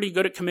actually pretty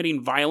good at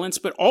committing violence,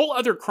 but all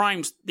other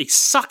crimes they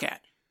suck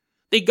at.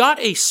 They got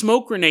a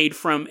smoke grenade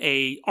from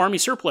a army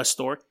surplus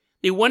store.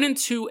 They went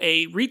into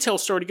a retail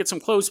store to get some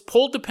clothes,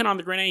 pulled the pin on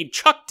the grenade,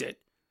 chucked it.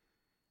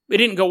 It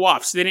didn't go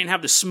off, so they didn't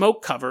have the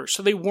smoke cover,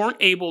 so they weren't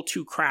able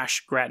to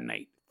crash grad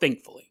night,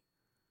 thankfully.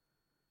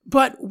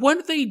 But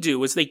what they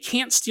do is they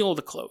can't steal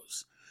the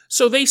clothes.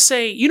 So they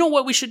say, you know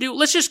what we should do?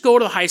 Let's just go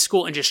to the high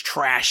school and just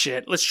trash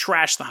it. Let's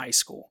trash the high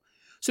school.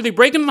 So they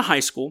break into the high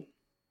school,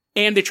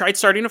 and they tried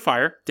starting a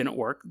fire. Didn't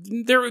work.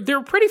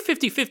 They're pretty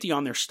 50-50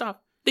 on their stuff.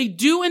 They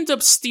do end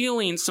up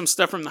stealing some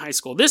stuff from the high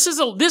school. This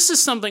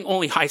is something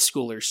only high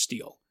schoolers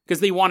steal, because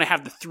they want to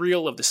have the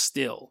thrill of the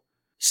steal.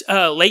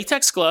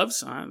 Latex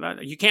gloves,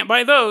 you can't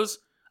buy those.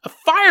 A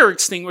fire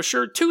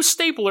extinguisher, 2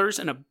 staplers,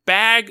 and a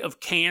bag of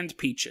canned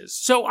peaches.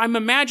 So I'm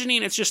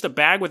imagining it's just a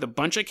bag with a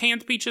bunch of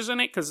canned peaches in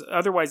it, because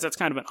otherwise that's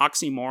kind of an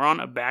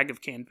oxymoron, a bag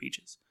of canned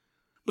peaches.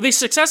 But they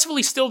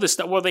successfully steal this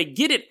stuff. Well, they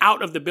get it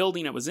out of the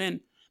building it was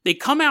in. They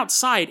come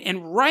outside,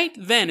 and right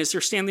then, as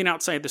they're standing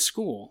outside the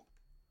school,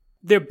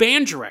 their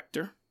band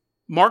director,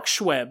 Mark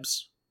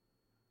Schwebbs,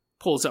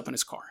 pulls up in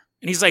his car.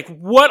 And he's like,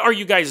 what are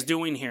you guys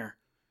doing here?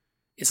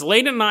 It's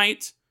late at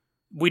night.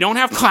 We don't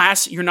have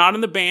class. You're not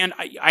in the band.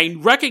 I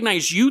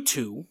recognize you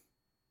two.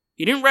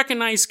 He didn't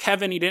recognize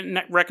Kevin. He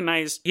didn't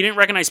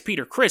recognize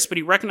Peter Criss, but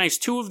he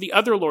recognized 2 of the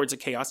other Lords of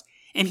Chaos.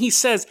 And he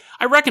says,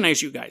 I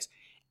recognize you guys.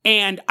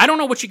 And I don't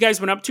know what you guys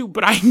went up to,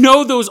 but I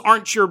know those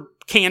aren't your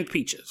canned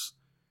peaches.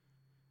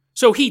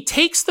 So he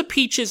takes the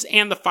peaches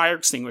and the fire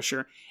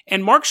extinguisher,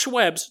 and Mark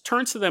Schwebbs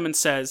turns to them and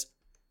says,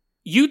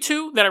 you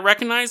two that I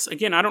recognize,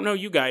 again, I don't know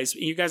you guys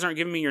aren't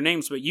giving me your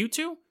names, but you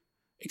two,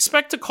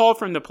 expect a call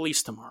from the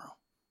police tomorrow.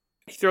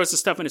 He throws the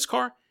stuff in his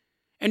car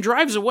and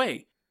drives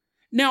away.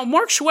 Now,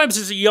 Mark Schwebbs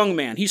is a young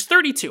man. He's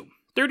 32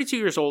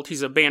 years old.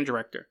 He's a band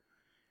director.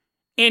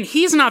 And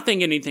he's not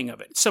thinking anything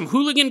of it. Some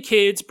hooligan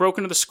kids broke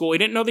into the school. He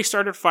didn't know they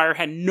started a fire,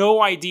 had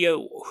no idea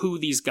who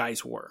these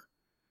guys were.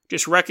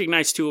 Just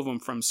recognized 2 of them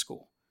from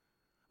school.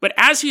 But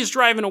as he's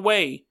driving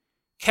away,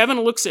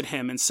 Kevin looks at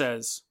him and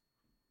says,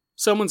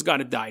 someone's got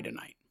to die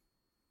tonight.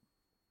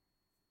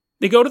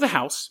 They go to the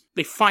house.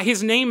 They find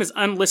his name is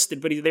unlisted,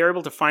 but they're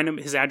able to find him,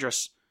 his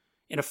address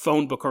in a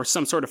phone book or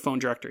some sort of phone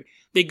directory.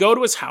 They go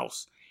to his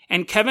house,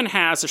 and Kevin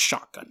has a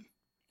shotgun.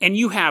 And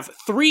you have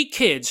 3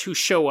 kids who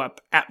show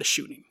up at the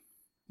shooting.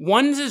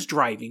 One is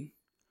driving.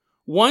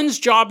 One's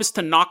job is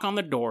to knock on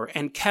the door,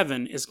 and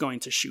Kevin is going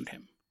to shoot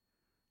him.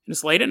 And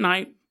it's late at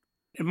night,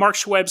 and Mark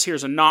Schwebbs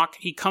hears a knock.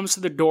 He comes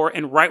to the door,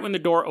 and right when the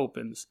door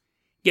opens,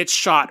 gets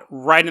shot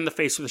right in the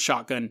face with a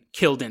shotgun,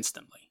 killed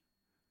instantly.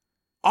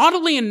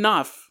 Oddly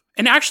enough,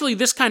 and actually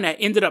this kind of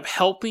ended up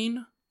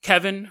helping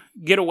Kevin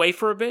get away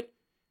for a bit,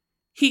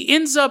 he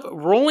ends up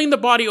rolling the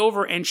body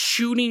over and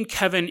shooting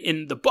Kevin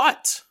in the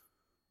butt,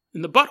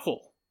 in the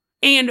butthole.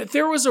 And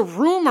there was a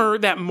rumor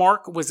that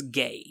Mark was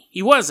gay.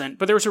 He wasn't,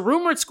 but there was a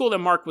rumor at school that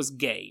Mark was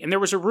gay. And there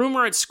was a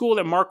rumor at school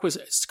that Mark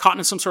was caught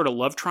in some sort of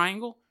love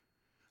triangle.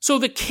 So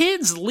the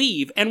kids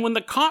leave, and when the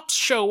cops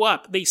show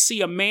up, they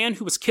see a man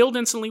who was killed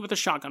instantly with a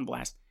shotgun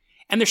blast.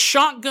 And the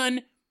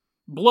shotgun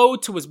blow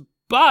to his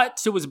butt,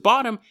 to his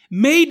bottom,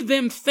 made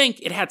them think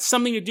it had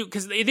something to do,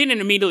 because they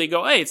didn't immediately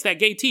go, hey, it's that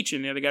gay teacher.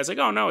 And the other guy's like,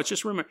 oh no, it's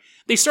just rumor.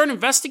 They start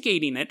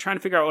investigating it, trying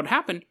to figure out what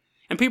happened.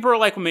 And people are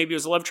like, well, maybe it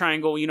was a love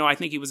triangle. I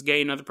think he was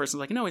gay. Another person's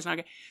like, no, he's not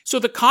gay. So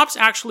the cops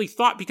actually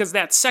thought, because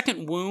that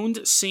second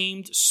wound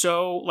seemed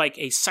so like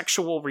a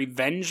sexual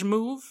revenge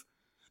move,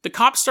 the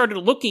cops started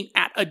looking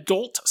at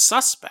adult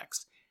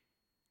suspects.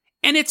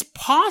 And it's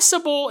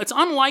possible, it's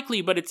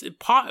unlikely, but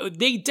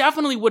they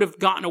definitely would have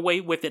gotten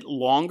away with it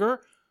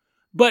longer.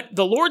 But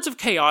the Lords of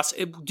Chaos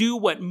do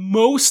what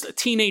most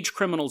teenage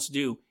criminals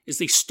do, is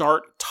they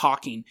start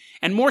talking.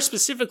 And more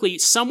specifically,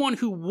 someone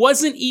who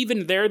wasn't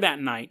even there that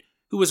night,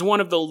 who was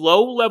one of the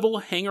low-level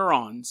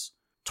hanger-ons,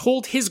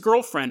 told his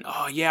girlfriend,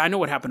 oh yeah, I know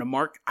what happened to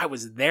Mark. I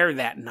was there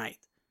that night.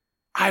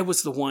 I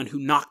was the one who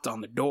knocked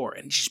on the door,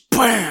 and just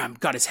bam,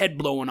 got his head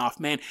blown off,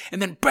 man. And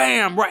then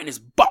bam, right in his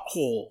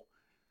butthole.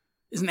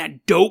 Isn't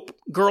that dope,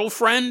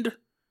 girlfriend?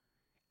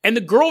 And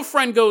the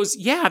girlfriend goes,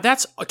 yeah,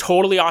 that's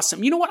totally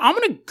awesome. You know what? I'm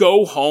going to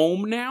go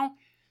home now.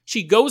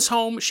 She goes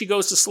home. She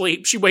goes to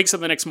sleep. She wakes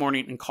up the next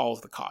morning and calls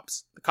the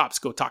cops. The cops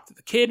go talk to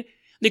the kid.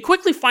 They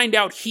quickly find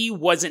out he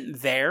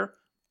wasn't there.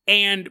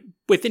 And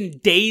within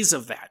days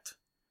of that,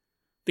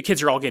 the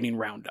kids are all getting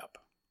round up.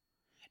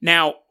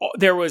 Now,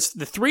 there was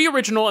the 3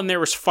 original and there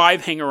was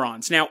 5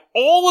 hanger-ons. Now,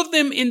 all of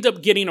them end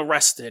up getting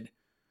arrested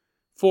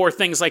for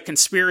things like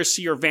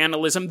conspiracy or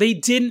vandalism.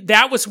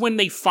 That was when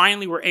they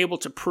finally were able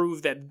to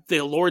prove that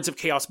the Lords of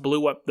Chaos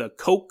blew up the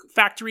Coke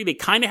factory. They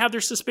kind of had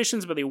their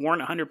suspicions, but they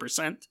weren't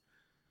 100%.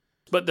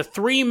 But the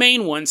 3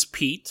 main ones,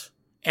 Pete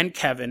and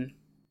Kevin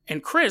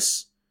and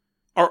Chris,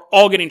 are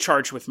all getting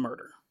charged with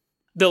murder.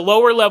 The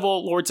lower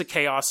level Lords of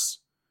Chaos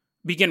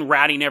begin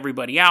ratting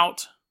everybody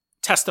out,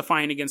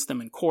 testifying against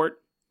them in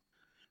court.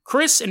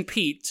 Chris and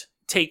Pete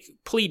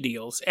take plea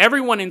deals.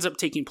 Everyone ends up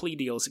taking plea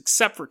deals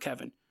except for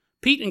Kevin.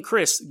 Pete and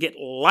Chris get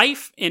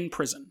life in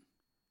prison.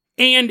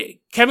 And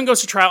Kevin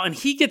goes to trial and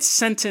he gets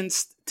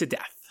sentenced to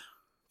death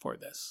for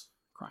this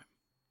crime.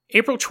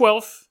 April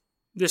 12th,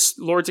 this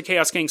Lords of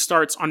Chaos gang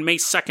starts. On May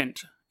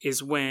 2nd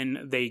is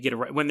when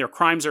when their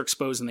crimes are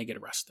exposed and they get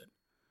arrested.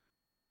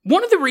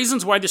 One of the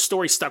reasons why this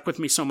story stuck with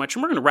me so much,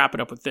 and we're going to wrap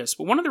it up with this,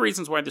 but one of the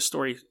reasons why this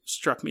story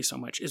struck me so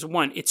much is,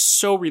 one, it's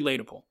so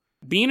relatable.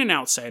 Being an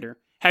outsider,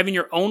 having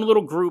your own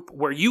little group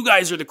where you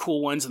guys are the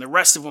cool ones and the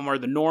rest of them are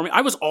the norm.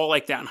 I was all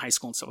like that in high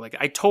school and stuff like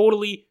that. I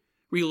totally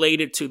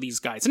related to these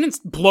guys. I didn't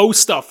blow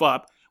stuff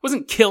up. I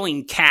wasn't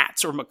killing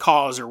cats or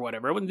macaws or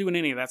whatever. I wasn't doing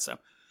any of that stuff.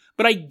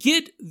 But I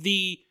get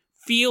the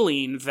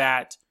feeling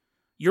that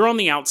you're on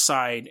the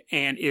outside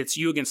and it's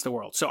you against the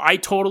world. So I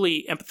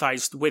totally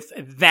empathized with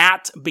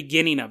that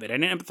beginning of it. I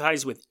didn't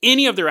empathize with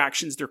any of their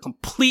actions. They're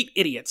complete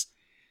idiots.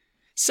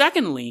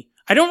 Secondly,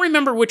 I don't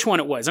remember which one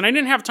it was, and I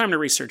didn't have time to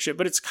research it,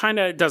 but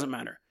it doesn't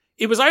matter.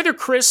 It was either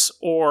Chris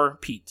or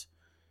Pete.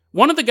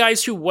 One of the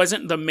guys who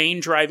wasn't the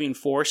main driving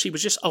force, he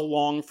was just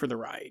along for the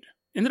ride.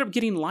 Ended up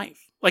getting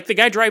life. Like the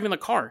guy driving the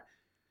car.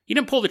 He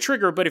didn't pull the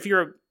trigger, but if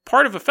you're a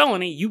part of a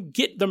felony, you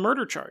get the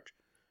murder charge.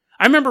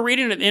 I remember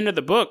reading at the end of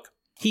the book,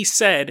 he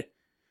said,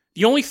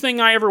 the only thing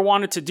I ever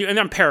wanted to do, and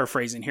I'm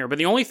paraphrasing here, but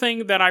the only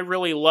thing that I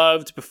really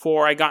loved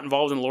before I got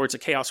involved in Lords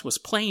of Chaos was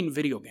playing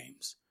video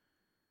games.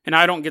 And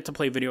I don't get to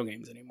play video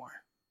games anymore.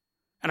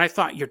 And I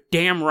thought, you're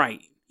damn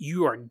right.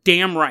 You are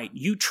damn right.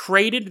 You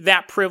traded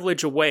that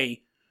privilege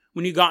away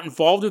when you got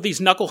involved with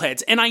these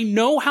knuckleheads. And I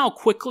know how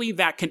quickly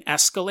that can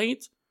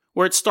escalate,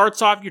 where it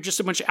starts off, you're just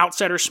a bunch of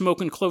outsiders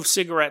smoking clove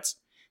cigarettes,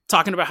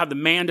 talking about how the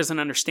man doesn't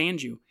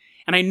understand you.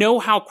 And I know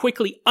how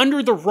quickly,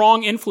 under the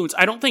wrong influence,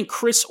 I don't think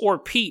Chris or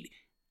Pete,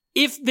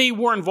 if they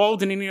were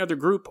involved in any other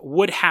group,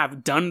 would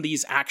have done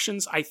these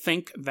actions. I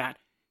think that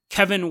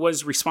Kevin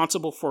was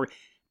responsible for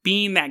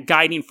being that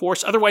guiding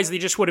force. Otherwise, they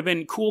just would have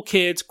been cool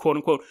kids, quote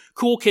unquote,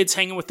 cool kids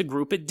hanging with the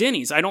group at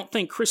Denny's. I don't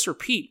think Chris or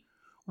Pete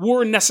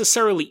were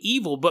necessarily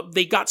evil, but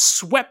they got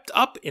swept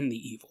up in the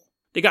evil.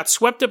 They got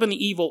swept up in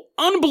the evil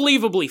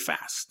unbelievably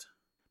fast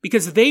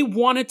because they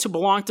wanted to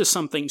belong to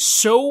something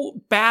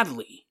so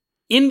badly.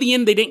 In the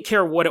end, they didn't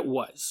care what it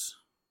was.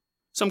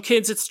 Some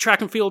kids, it's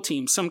track and field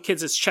team. Some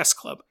kids, it's chess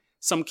club.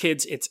 Some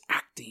kids, it's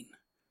acting.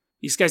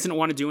 These guys didn't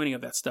want to do any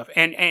of that stuff.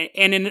 And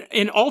in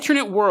an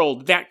alternate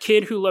world, that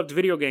kid who loved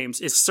video games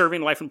is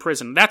serving life in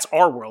prison. That's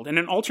our world. In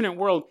an alternate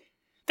world,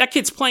 that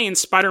kid's playing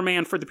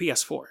Spider-Man for the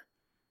PS4.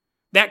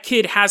 That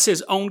kid has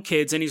his own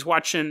kids, and he's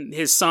watching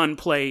his son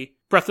play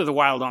Breath of the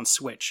Wild on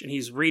Switch. And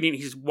he's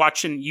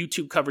watching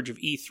YouTube coverage of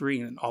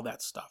E3 and all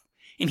that stuff.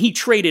 And he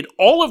traded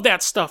all of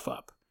that stuff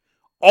up,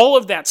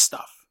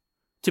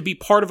 to be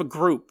part of a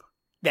group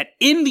that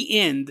in the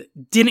end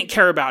didn't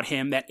care about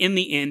him, that in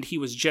the end he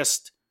was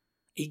just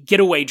a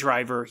getaway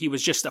driver. He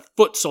was just a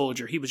foot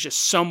soldier. He was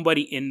just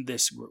somebody in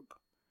this group.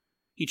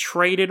 He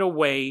traded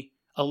away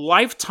a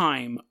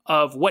lifetime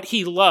of what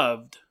he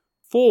loved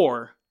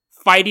for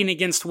fighting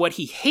against what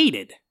he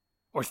hated,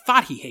 or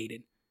thought he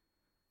hated,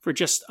 for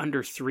just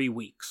under 3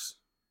 weeks.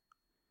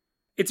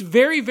 It's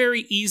very,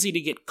 very easy to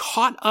get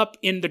caught up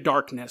in the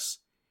darkness,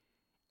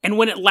 and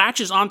when it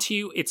latches onto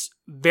you, it's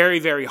very,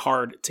 very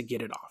hard to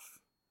get it off.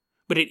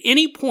 But at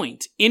any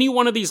point, any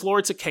one of these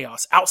Lords of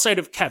Chaos, outside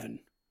of Kevin,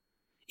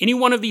 any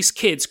one of these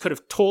kids could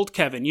have told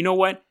Kevin, you know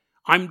what?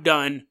 I'm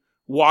done,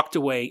 walked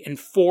away, and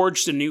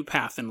forged a new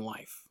path in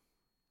life.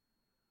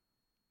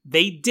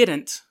 They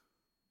didn't.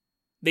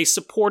 They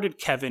supported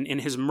Kevin in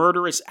his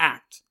murderous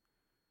act,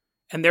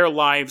 and their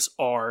lives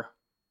are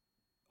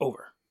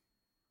over.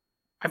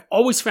 I've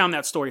always found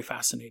that story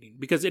fascinating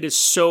because it is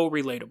so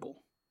relatable.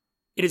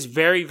 It is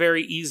very,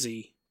 very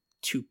easy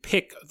to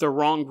pick the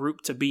wrong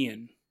group to be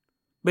in.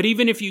 But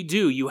even if you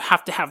do, you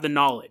have to have the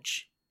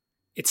knowledge.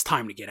 It's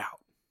time to get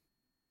out.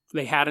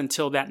 They had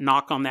until that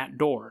knock on that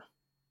door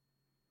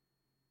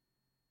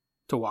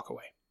to walk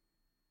away.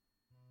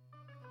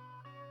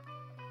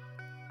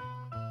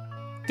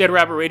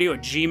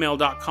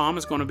 DeadRabbitRadio@gmail.com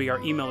is going to be our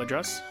email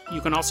address.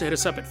 You can also hit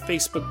us up at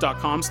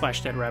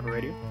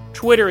Facebook.com/DeadRabbitRadio.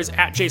 Twitter is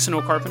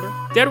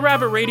 @JasonOCarpenter. Dead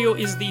Rabbit Radio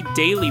is the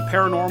daily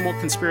paranormal,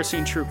 conspiracy,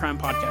 and true crime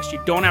podcast.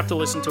 You don't have to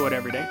listen to it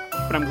every day,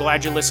 but I'm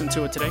glad you listened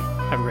to it today.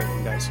 Have a great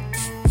one, guys.